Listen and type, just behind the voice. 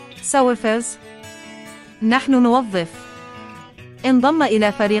Solveres. نحن نوظف. انضم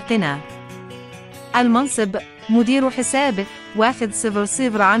إلى فريقنا. المنصب: مدير حساب، واخذ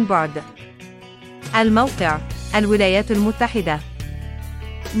صفر عن بعد. الموقع: الولايات المتحدة.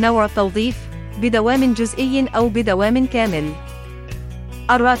 نوع التوظيف: بدوام جزئي أو بدوام كامل.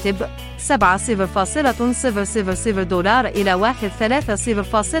 الراتب: 7,000 دولار إلى واخذ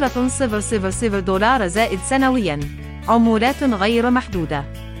 3,000 دولار زائد سنوياً. عمولات غير محدودة.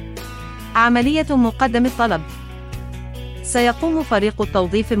 عملية مقدم الطلب: سيقوم فريق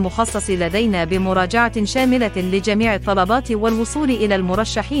التوظيف المخصص لدينا بمراجعة شاملة لجميع الطلبات والوصول إلى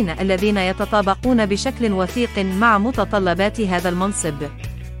المرشحين الذين يتطابقون بشكل وثيق مع متطلبات هذا المنصب.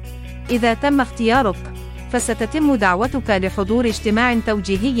 إذا تم اختيارك، فستتم دعوتك لحضور اجتماع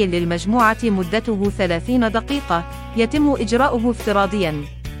توجيهي للمجموعة مدته 30 دقيقة، يتم إجراؤه افتراضياً،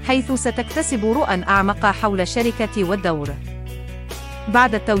 حيث ستكتسب رؤى أعمق حول الشركة والدور.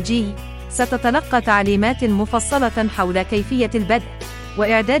 بعد التوجيه، ستتلقى تعليمات مفصلة حول كيفية البدء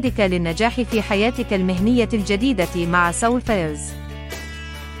وإعدادك للنجاح في حياتك المهنية الجديدة مع Solveres.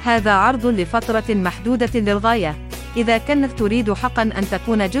 هذا عرض لفترة محدودة للغاية. إذا كنت تريد حقا أن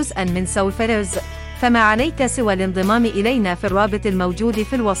تكون جزءا من Solveres، فما عليك سوى الانضمام إلينا في الرابط الموجود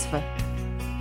في الوصف.